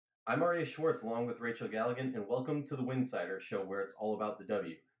I'm Arya Schwartz along with Rachel Galligan, and welcome to the Winsider show where it's all about the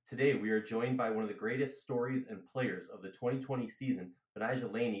W. Today, we are joined by one of the greatest stories and players of the 2020 season,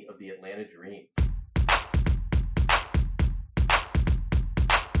 Betnijah Laney of the Atlanta Dream.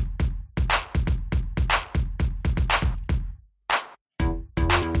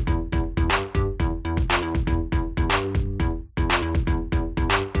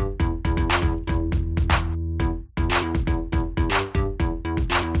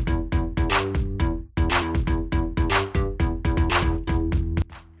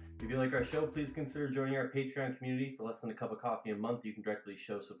 If you like our show, please consider joining our Patreon community. For less than a cup of coffee a month, you can directly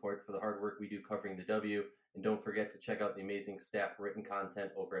show support for the hard work we do covering the W. And don't forget to check out the amazing staff written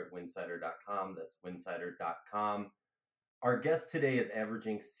content over at winsider.com. That's winsider.com. Our guest today is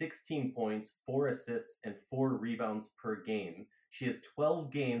averaging 16 points, 4 assists, and 4 rebounds per game. She has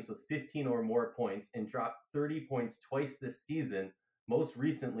 12 games with 15 or more points and dropped 30 points twice this season. Most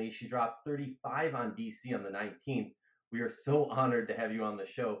recently, she dropped 35 on DC on the 19th. We are so honored to have you on the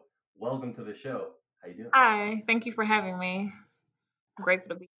show. Welcome to the show. How you doing? Hi, thank you for having me. I'm grateful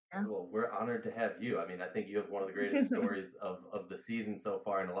to be here. Well, we're honored to have you. I mean, I think you have one of the greatest stories of the season so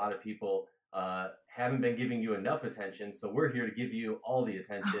far, and a lot of people haven't been giving you enough attention. So we're here to give you all the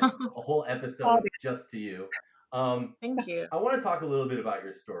attention, a whole All episode the just to you. Um, Thank you. I want to talk a little bit about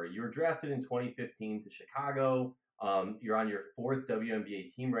your story. You were drafted in 2015 to Chicago. You're on your fourth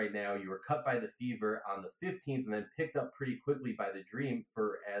WNBA team right now. You were cut by the Fever on the 15th and then picked up pretty quickly by the Dream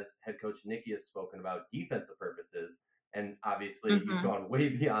for, as head coach Nikki has spoken about, defensive purposes. And obviously, you've hmm gone way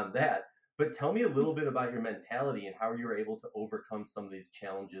beyond that. But tell me a little bit about your mentality and how you were able to overcome some of these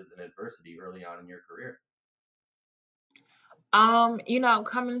challenges and adversity early on in your career.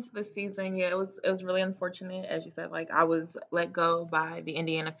 Coming into the season, yeah, it was really unfortunate, as you said. Like I was let go by the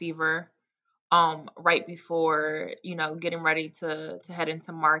Indiana Fever, right before getting ready to head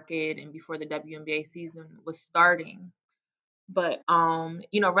into market and before the WNBA season was starting. But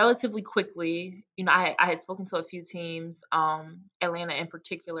relatively quickly, I had spoken to a few teams, Atlanta in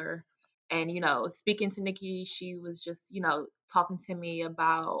particular, and speaking to Nikki, she was just talking to me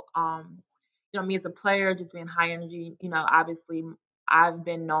about me as a player, just being high energy. Obviously, I've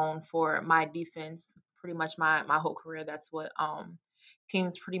been known for my defense pretty much my whole career. That's what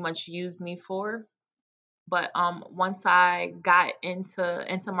teams pretty much used me for. But once I got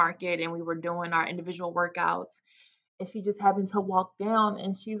into market and we were doing our individual workouts, and she just happened to walk down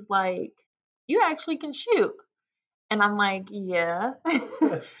and she's like, "You actually can shoot." And I'm like, "Yeah."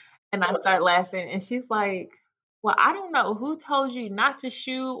 And I start laughing and she's like, "Well, I don't know who told you not to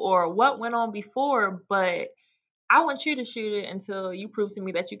shoot or what went on before, but I want you to shoot it until you prove to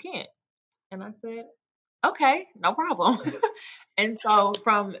me that you can't." And I said, "Okay, no problem." And so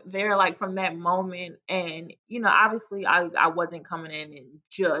from there, like from that moment, and obviously I wasn't coming in and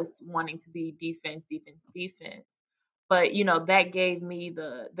just wanting to be defense, defense, defense. But that gave me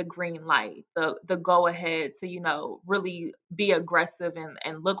the green light, the go ahead to really be aggressive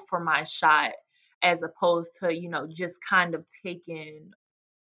and look for my shot, as opposed to just kind of taking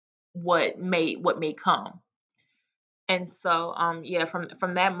what may come. And so yeah,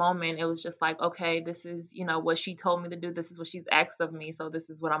 from that moment it was just like, okay, this is what she told me to do, this is what she's asked of me, so this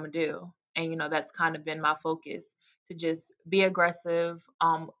is what I'm gonna do. And that's kind of been my focus, to just be aggressive,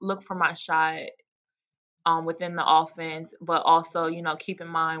 look for my shot, within the offense, but also, keep in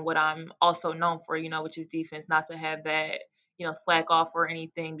mind what I'm also known for, which is defense, not to have that, slack off or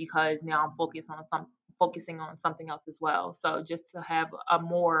anything, because now I'm focusing on something else as well. So just to have a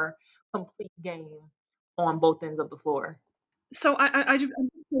more complete game on both ends of the floor. So I'm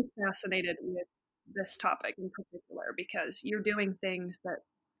so fascinated with this topic in particular because you're doing things that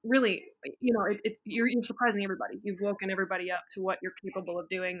really, you're surprising everybody. You've woken everybody up to what you're capable of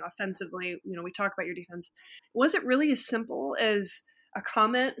doing offensively. We talk about your defense. Was it really as simple as a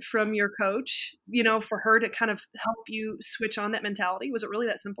comment from your coach, for her to kind of help you switch on that mentality? Was it really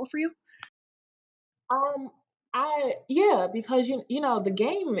that simple for you? Um, I yeah, because the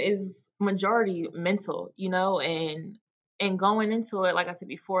game is majority mental, and going into it, like I said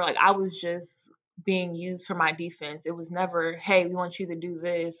before, like I was just being used for my defense. It was never, hey, we want you to do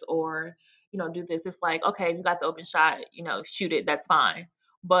this or do this. It's like, okay, you got the open shot, shoot it, that's fine.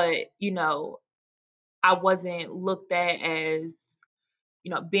 But I wasn't looked at as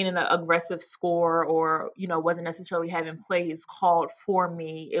being an aggressive scorer, or, wasn't necessarily having plays called for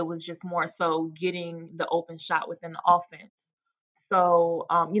me. It was just more so getting the open shot within the offense. So,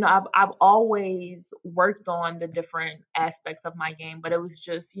 I've always worked on the different aspects of my game, but it was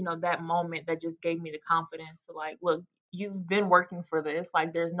just, that moment that just gave me the confidence to, like, look, you've been working for this.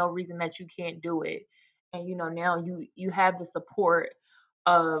 Like, there's no reason that you can't do it. And, now you have the support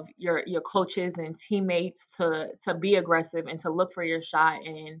of your coaches and teammates to be aggressive and to look for your shot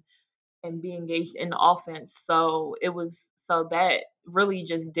and be engaged in the offense. So that really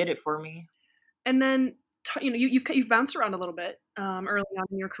just did it for me. And then you've bounced around a little bit early on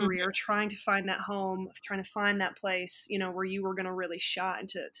in your Mhm. career, trying to find that home, trying to find that place, where you were going to really shine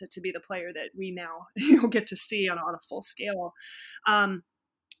to be the player that we now get to see on a full scale. Um,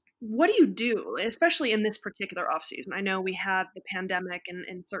 what do you do, especially in this particular off season? I know we had the pandemic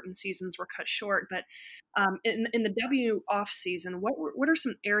and certain seasons were cut short, but in the W off season, what are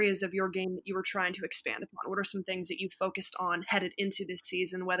some areas of your game that you were trying to expand upon? What are some things that you focused on headed into this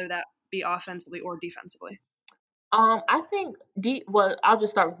season, whether that be offensively or defensively? I think well, I'll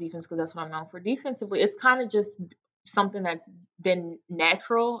just start with defense because that's what I'm known for. Defensively, it's kind of just something that's been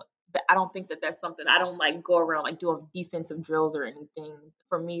natural. But I don't think that that's something I don't like go around like doing defensive drills or anything.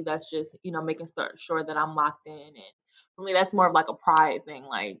 For me, that's just making sure that I'm locked in, and for me, that's more of like a pride thing.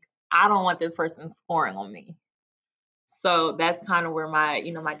 Like I don't want this person scoring on me. So that's kind of where my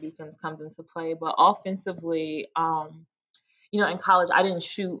defense comes into play. But offensively, in college, I didn't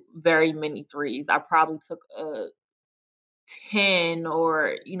shoot very many threes. I probably took 10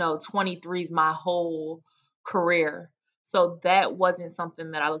 or 23s my whole career. So that wasn't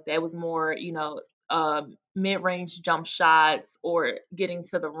something that I looked at. It was more, mid-range jump shots or getting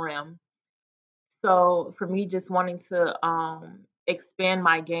to the rim. So for me, just wanting to expand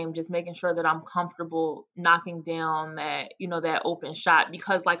my game, just making sure that I'm comfortable knocking down that open shot.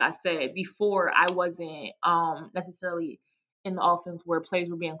 Because like I said before, I wasn't necessarily in the offense where plays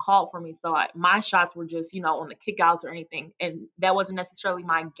were being called for me. So my shots were just, on the kickouts or anything. And that wasn't necessarily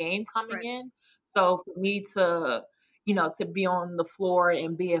my game coming Right. in. So for me to be on the floor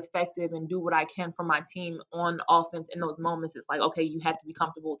and be effective and do what I can for my team on offense in those moments, it's like, okay, you have to be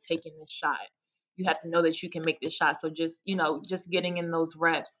comfortable taking this shot. You have to know that you can make this shot. So just getting in those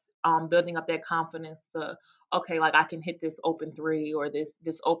reps, building up that confidence to, okay, like I can hit this open three or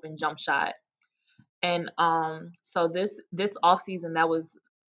this open jump shot. And so this off season, that was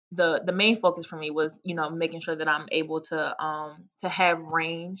the main focus for me was, making sure that I'm able to have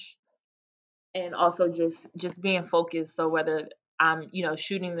range and also just being focused. So whether I'm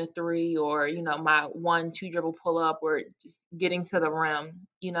shooting the three or my 1-2 dribble pull up or just getting to the rim,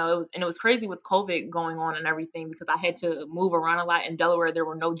 it was crazy with COVID going on and everything because I had to move around a lot. In Delaware there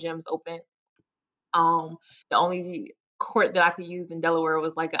were no gyms open. The only court that I could use in Delaware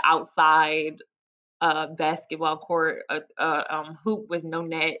was like an outside basketball court, hoop with no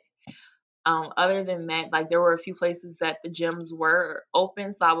net. Other than that, like there were a few places that the gyms were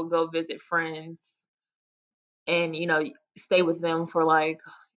open, so I would go visit friends and stay with them for like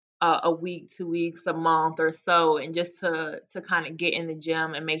a week, 2 weeks, a month or so, and just to kind of get in the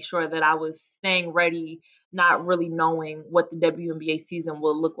gym and make sure that I was staying ready, not really knowing what the WNBA season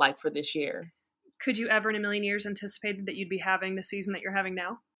will look like for this year. Could you ever in a million years anticipated that you'd be having the season that you're having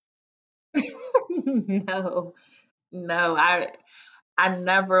now? No, no, I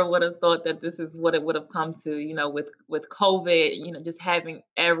never would have thought that this is what it would have come to, with COVID, just having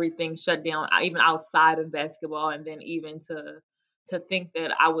everything shut down, even outside of basketball, and then even to think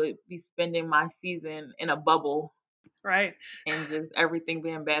that I would be spending my season in a bubble Right. and just everything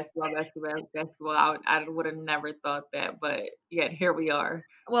being basketball, basketball, basketball. I would have never thought that, but yet here we are.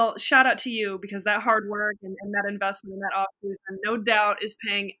 Well, shout out to you because that hard work and that investment in that offseason, no doubt, is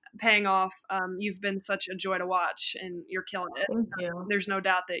paying off. You've been such a joy to watch, and you're killing it. Thank you. There's no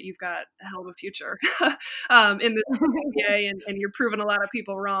doubt that you've got a hell of a future in the NBA, and you're proving a lot of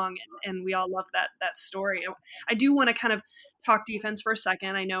people wrong, and we all love that story. I do want to kind of talk defense for a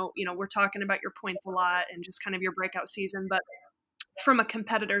second. I know we're talking about your points a lot and just kind of your breakout season, but from a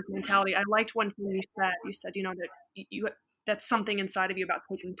competitor's mentality, I liked one thing you said. You said, that you that's something inside of you about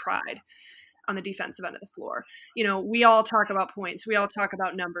taking pride on the defensive end of the floor. We all talk about points. We all talk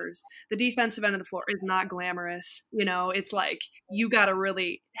about numbers. The defensive end of the floor is not glamorous. It's like you got to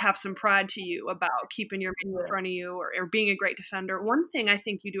really have some pride to you about keeping your man in Yeah. front of you or being a great defender. One thing I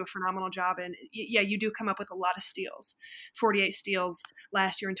think you do a phenomenal job in, yeah, you do come up with a lot of steals, 48 steals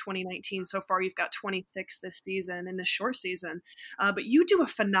last year in 2019. So far, you've got 26 this season in this short season. But you do a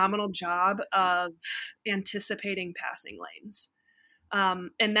phenomenal job of anticipating passing lanes,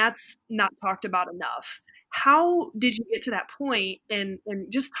 and that's not talked about enough. How did you get to that point? And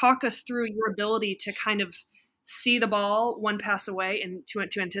just talk us through your ability to kind of see the ball one pass away and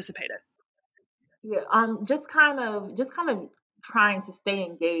to anticipate it. Yeah, just kind of trying to stay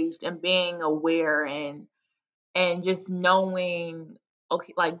engaged and being aware and just knowing,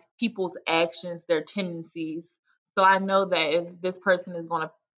 okay, like people's actions, their tendencies. So I know that if this person is going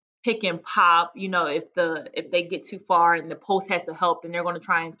to pick and pop. If they get too far and the post has to help, then they're going to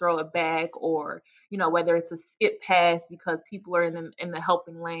try and throw it back, or whether it's a skip pass because people are in the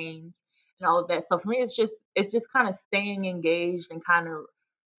helping lanes and all of that. So for me, it's just kind of staying engaged and kind of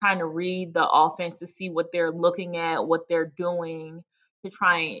trying to read the offense to see what they're looking at, what they're doing, to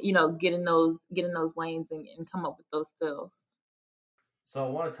try and get in those lanes and come up with those steals. So I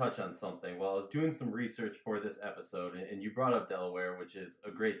want to touch on something. Well, I was doing some research for this episode, and you brought up Delaware, which is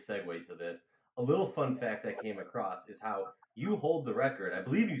a great segue to this. A little fun fact I came across is how you hold the record. I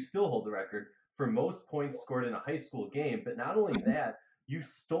believe you still hold the record for most points scored in a high school game. But not only that, you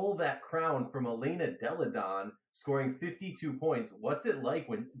stole that crown from Elena Deladon, scoring 52 points. What's it like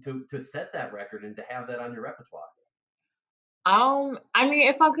to set that record and to have that on your repertoire? I mean,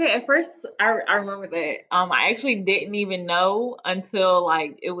 if I could, at first, I remember that. I actually didn't even know until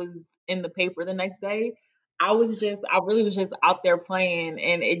like it was in the paper the next day. I really was just out there playing,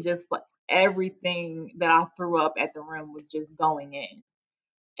 and it just like everything that I threw up at the rim was just going in.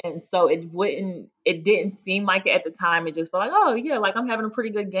 And so it didn't seem like it at the time. It just felt like, oh yeah, like I'm having a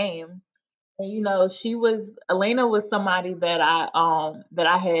pretty good game. And Elena was somebody that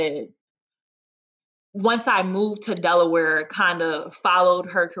I had, once I moved to Delaware, kind of followed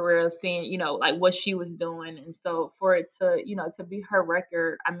her career, seeing, like what she was doing. And so for it to be her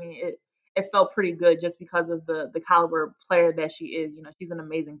record, I mean, it felt pretty good just because of the caliber player that she is. She's an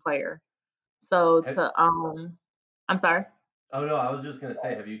amazing player. So Have, I'm sorry. Oh no, I was just gonna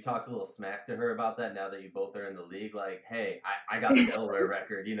say, have you talked a little smack to her about that now that you both are in the league? Like, hey, I got the Delaware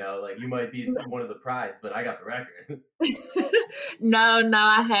record, like you might be one of the prides, but I got the record. No,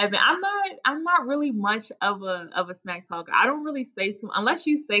 I haven't. I'm not really much of a smack talker. I don't really say too, unless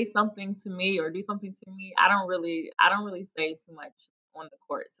you say something to me or do something to me. I don't really say too much on the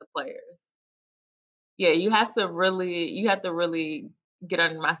court to players. Yeah, you have to really get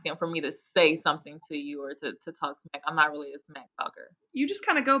under my skin for me to say something to you or to talk smack. I'm not really a smack talker. You just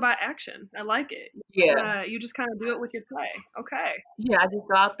kind of go by action. I like it. Yeah. You just kind of do it with your play. Okay. Yeah, I just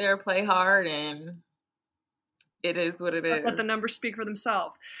go out there, play hard, and it is what it Let the is. numbers speak for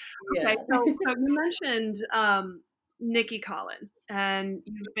themselves. Okay, Yeah. so you mentioned Nikki Collin, and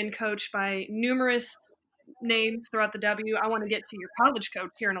you've been coached by numerous names throughout the W. I want to get to your college coach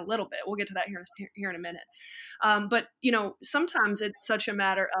here in a little bit. We'll get to that here in a minute. But sometimes it's such a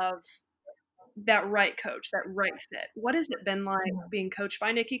matter of that right coach, that right fit. What has it been like being coached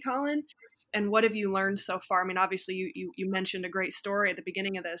by Nikki Collin? And what have you learned so far? I mean, obviously you mentioned a great story at the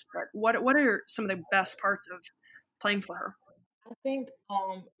beginning of this, but what are some of the best parts of playing for her? I think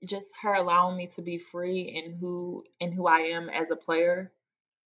just her allowing me to be free in who I am as a player,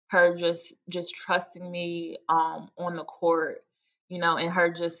 her just trusting me on the court, and her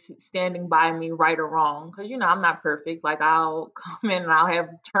just standing by me right or wrong, cuz I'm not perfect. Like I'll come in and I'll have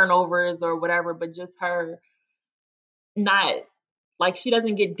turnovers or whatever, but just her not, like, she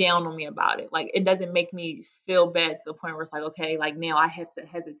doesn't get down on me about it. Like it doesn't make me feel bad to the point where it's like, okay, like now I have to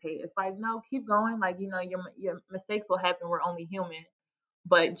hesitate. It's like, no, keep going. Like, your mistakes will happen. We're only human.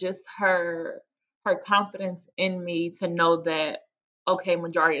 But just her confidence in me to know that, okay,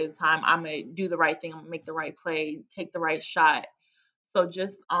 majority of the time I'm gonna do the right thing, I'm gonna make the right play, take the right shot. So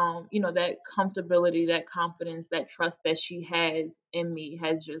just that comfortability, that confidence, that trust that she has in me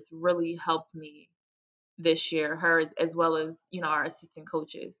has just really helped me this year, her as well as our assistant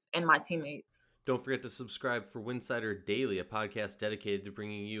coaches and my teammates. Don't forget to subscribe for Winsider Daily, a podcast dedicated to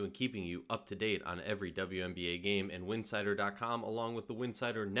bringing you and keeping you up to date on every WNBA game, and Winsider.com, along with the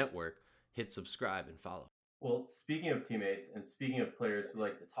Winsider Network. Hit subscribe and follow. Well, speaking of teammates and speaking of players who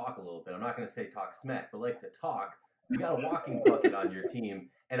like to talk a little bit, I'm not going to say talk smack, but like to talk, you got a walking bucket on your team.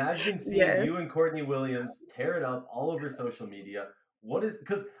 And I've been seeing Yes. you and Courtney Williams tear it up all over social media.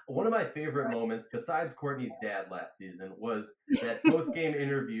 Because one of my favorite moments, besides Courtney's dad last season, was that post-game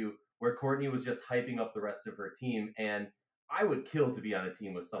interview where Courtney was just hyping up the rest of her team. And I would kill to be on a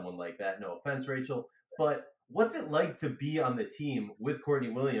team with someone like that. No offense, Rachel. But what's it like to be on the team with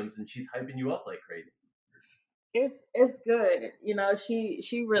Courtney Williams and she's hyping you up like crazy? It's good.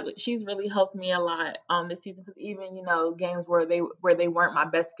 She's really helped me a lot this season, because even games where they weren't my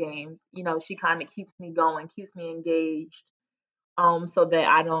best games, she kind of keeps me going, keeps me engaged, so that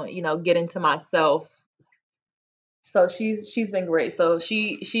I don't get into myself. So she's been great. So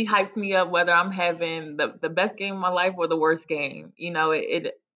she hypes me up whether I'm having the best game of my life or the worst game.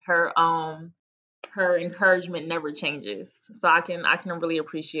 Her encouragement never changes. So I can really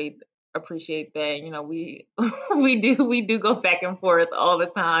appreciate that. We we do go back and forth all the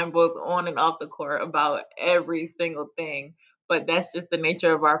time, both on and off the court, about every single thing. But that's just the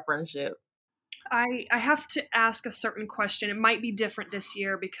nature of our friendship. I have to ask a certain question. It might be different this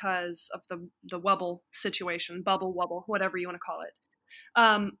year because of the wubble situation, bubble wubble, whatever you want to call it.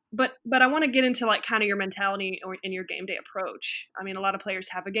 But I want to get into like kind of your mentality or in your game day approach. I mean, a lot of players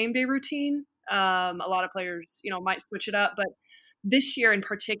have a game day routine. A lot of players, might switch it up. But this year in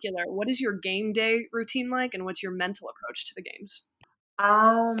particular, what is your game day routine like, and what's your mental approach to the games?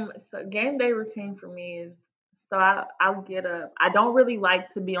 So game day routine for me is I'll get up. I don't really like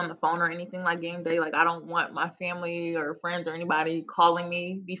to be on the phone or anything like game day. Like I don't want my family or friends or anybody calling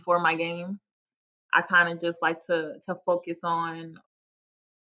me before my game. I kind of just like to focus on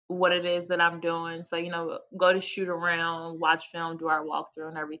what it is that I'm doing. So, go to shoot around, watch film, do our walkthrough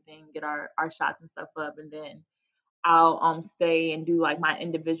and everything, get our shots and stuff up, and then I'll stay and do like my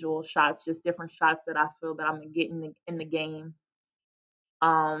individual shots, just different shots that I feel that I'm gonna get in the game.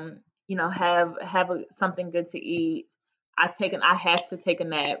 um have something good to eat. I have to take a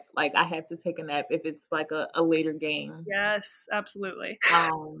nap. Like I have to take a nap if it's like a later game. Yes, absolutely.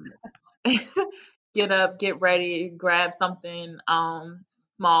 um get up, get ready, grab something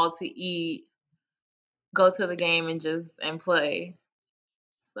small to eat, go to the game and play.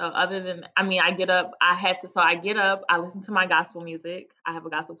 So other than, I mean, I get up, I listen to my gospel music. I have a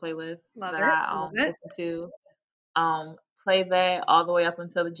gospel playlist Love that it. I Love it. listen to. Play that all the way up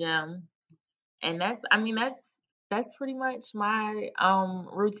until the gym. And that's pretty much my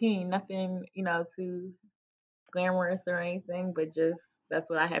routine. Nothing, too glamorous or anything, but just that's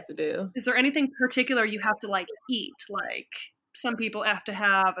what I have to do. Is there anything particular you have to like eat? Like some people have to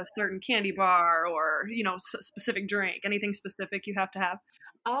have a certain candy bar or specific drink. Anything specific you have to have?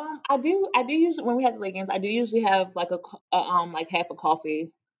 I do usually when we have the late games, I do usually have like like half a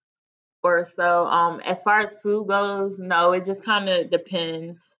coffee or so. As far as food goes, no, it just kind of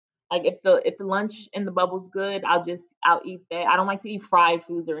depends. Like if the lunch in the bubble's good, I'll eat that. I don't like to eat fried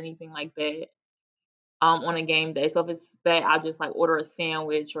foods or anything like that. On a game day. So if it's that, I'll just like order a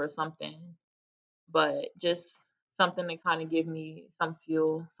sandwich or something. But just something to kind of give me some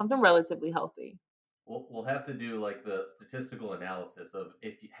fuel, something relatively healthy. We'll have to do like the statistical analysis of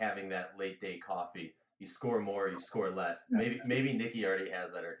if having that late day coffee, you score more, you score less. Maybe Nikki already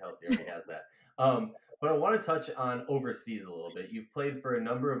has that or Kelsey already has that. But I want to touch on overseas a little bit. You've played for a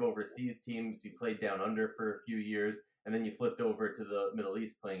number of overseas teams. You played down under for a few years, and then you flipped over to the Middle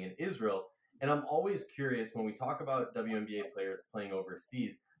East playing in Israel. And I'm always curious when we talk about WNBA players playing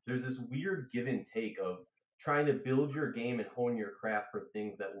overseas, there's this weird give and take of trying to build your game and hone your craft for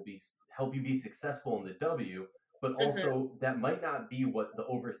things that will be help you be successful in the W, but Mhm. also that might not be what the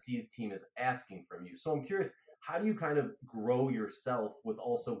overseas team is asking from you. So I'm curious, how do you kind of grow yourself with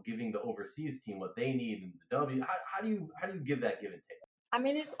also giving the overseas team what they need in the W? How do you give that give and take? I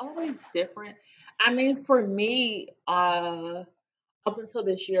mean, it's always different. I mean, for me, up until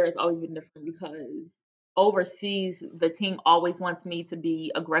this year, it's always been different because overseas, the team always wants me to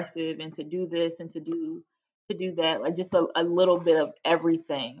be aggressive and to do this and to do that, like just a little bit of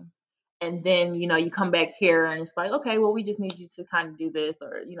everything. And then, you come back here and it's like, okay, well, we just need you to kind of do this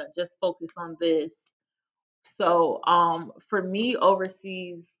or, just focus on this. So, for me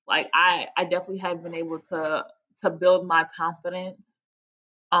overseas, like I definitely have been able to build my confidence,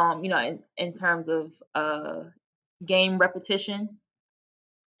 in terms of game repetition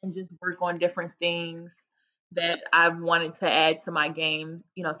and just work on different things that I've wanted to add to my game,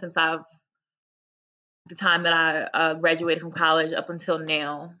 since the time that I graduated from college up until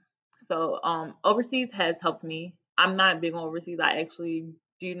now. So overseas has helped me. I'm not big on overseas. I actually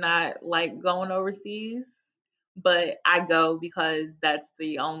do not like going overseas, but I go because that's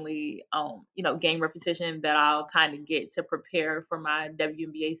the only game repetition that I'll kind of get to prepare for my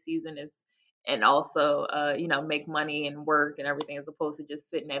WNBA season is and also make money and work and everything as opposed to just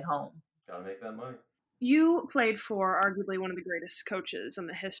sitting at home. Gotta make that money. You played for arguably one of the greatest coaches in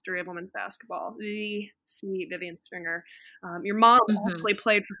the history of women's basketball, the C. Vivian Stringer. Your mom Hmm. actually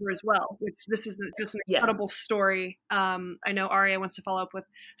played for her as well, which this is just an Yes. incredible story. I know Aria wants to follow up with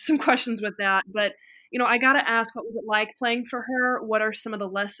some questions with that, but I got to ask, what was it like playing for her? What are some of the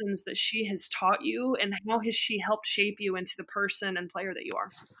lessons that she has taught you, and how has she helped shape you into the person and player that you are?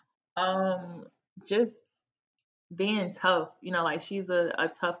 Um, just being tough, like she's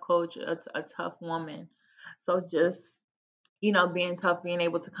a tough coach, a tough woman. So just, being tough, being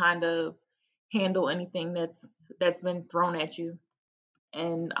able to kind of handle anything that's been thrown at you.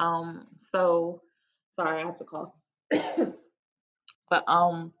 And so sorry, I have to cough. But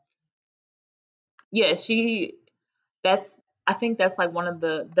yeah, that's I think that's like one of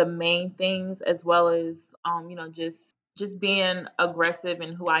the main things as well as just being aggressive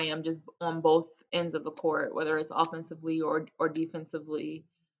in who I am just on both ends of the court, whether it's offensively or defensively.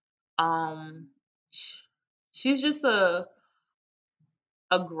 she's just a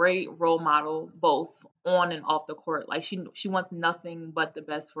great role model, both on and off the court. Like she wants nothing but the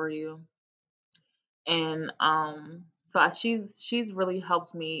best for you, and she's really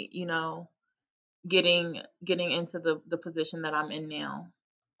helped me, getting into the position that I'm in now.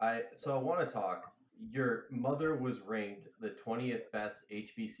 So I want to talk. Your mother was ranked the 20th best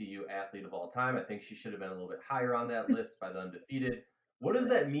HBCU athlete of all time. I think she should have been a little bit higher on that list by the Undefeated. What does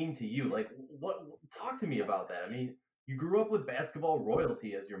that mean to you? Like, what? Talk to me about that. I mean, you grew up with basketball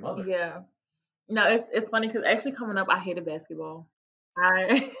royalty as your mother. Yeah. No, it's funny because actually coming up, I hated basketball.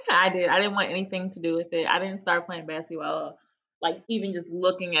 I I did. I didn't want anything to do with it. I didn't start playing basketball, like even just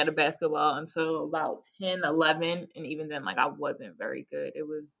looking at a basketball until about 10, 11, and even then, like I wasn't very good. It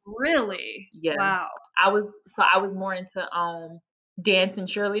was Really? yeah. Wow. I was more into dance and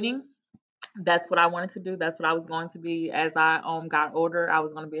cheerleading. That's what I wanted to do. That's what I was going to be as I got older. I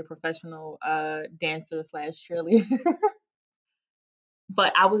was going to be a professional dancer slash cheerleader.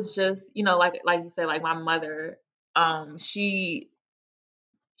 But I was just, like you said, like my mother, she's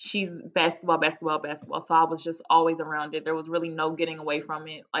basketball, basketball, basketball. So I was just always around it. There was really no getting away from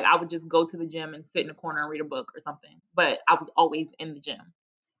it. Like I would just go to the gym and sit in a corner and read a book or something. But I was always in the gym.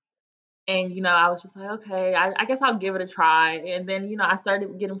 And, I was just like, okay, I guess I'll give it a try. And then, I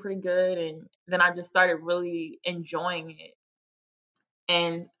started getting pretty good. And then I just started really enjoying it.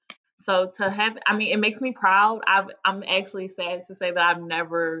 And so I mean, it makes me proud. I'm actually sad to say that I've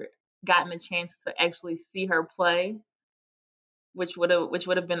never gotten a chance to actually see her play, which would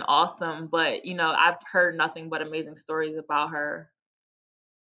have been awesome. But, I've heard nothing but amazing stories about her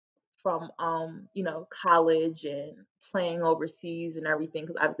from college and playing overseas and everything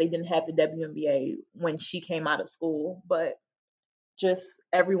because they didn't have the WNBA when she came out of school, but just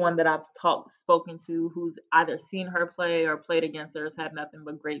everyone that I've spoken to who's either seen her play or played against her has had nothing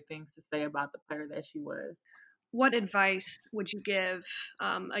but great things to say about the player that she was. What advice would you give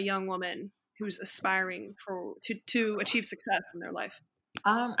a young woman who's aspiring to achieve success in their life?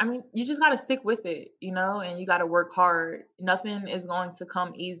 I mean, you just got to stick with it, and you got to work hard. Nothing is going to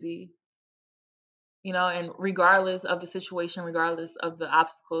come easy, and regardless of the situation, regardless of the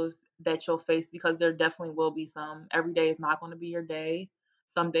obstacles that you'll face, because there definitely will be some. Every day is not going to be your day.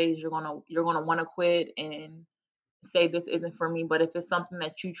 Some days you're gonna want to quit and say this isn't for me. But if it's something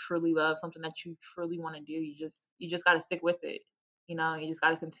that you truly love, something that you truly want to do, you just got to stick with it. You just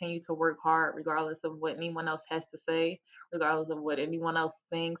got to continue to work hard, regardless of what anyone else has to say, regardless of what anyone else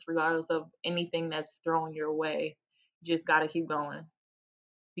thinks, regardless of anything that's thrown your way. You just got to keep going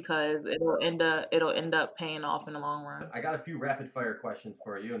because it'll end up paying off in the long run. I got a few rapid fire questions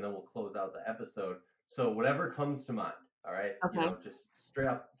for you, and then we'll close out the episode. So whatever comes to mind, all right? Okay. Just straight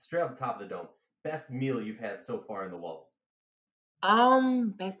off the top of the dome. Best meal you've had so far in the wall.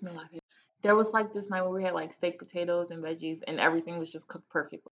 Best meal I've had. There was like this night where we had like steak, potatoes, and veggies, and everything was just cooked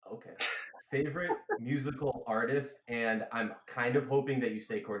perfectly. Okay. Favorite musical artist, and I'm kind of hoping that you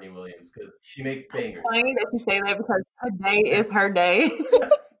say Courtney Williams because she makes bangers. Funny that you say that because today is her day.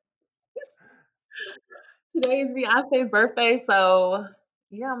 Today is Beyonce's birthday, so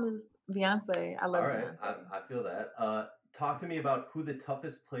yeah, I'm just Beyonce. I love All right, Beyonce. I feel that. Talk to me about who the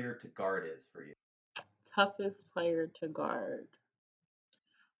toughest player to guard is for you. Toughest player to guard.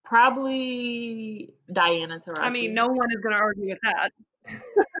 Probably Diana Taurasi. I mean, no one is going to argue with that.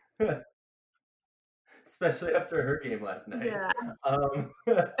 Especially after her game last night. Yeah.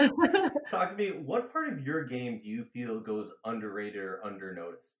 Talk to me. What part of your game do you feel goes underrated or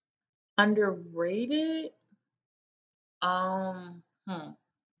undernoticed? Underrated?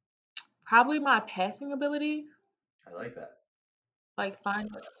 Probably my passing ability. I like that. Like fine.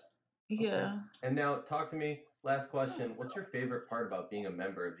 Yeah. Okay. And now talk to me. Last question. What's your favorite part about being a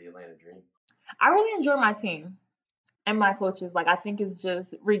member of the Atlanta Dream? I really enjoy my team and my coaches. Like I think it's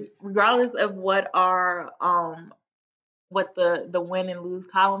just regardless of what the win and lose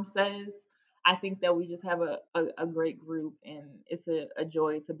column says, I think that we just have a great group, and it's a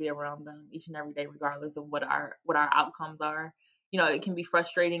joy to be around them each and every day, regardless of what our outcomes are. It can be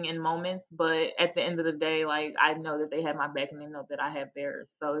frustrating in moments, but at the end of the day, like I know that they have my back and they know that I have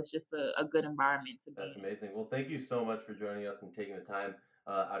theirs. So it's just a good environment to be. That's amazing. Well, thank you so much for joining us and taking the time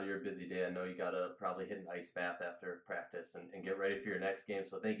out of your busy day. I know you got to probably hit an ice bath after practice and get ready for your next game.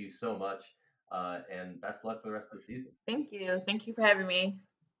 So thank you so much. And best luck for the rest of the season. Thank you. Thank you for having me.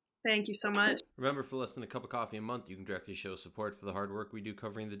 Thank you so much. Remember, for less than a cup of coffee a month, you can directly show support for the hard work we do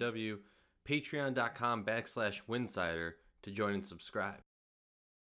covering the W. Patreon.com/Winsider to join and subscribe.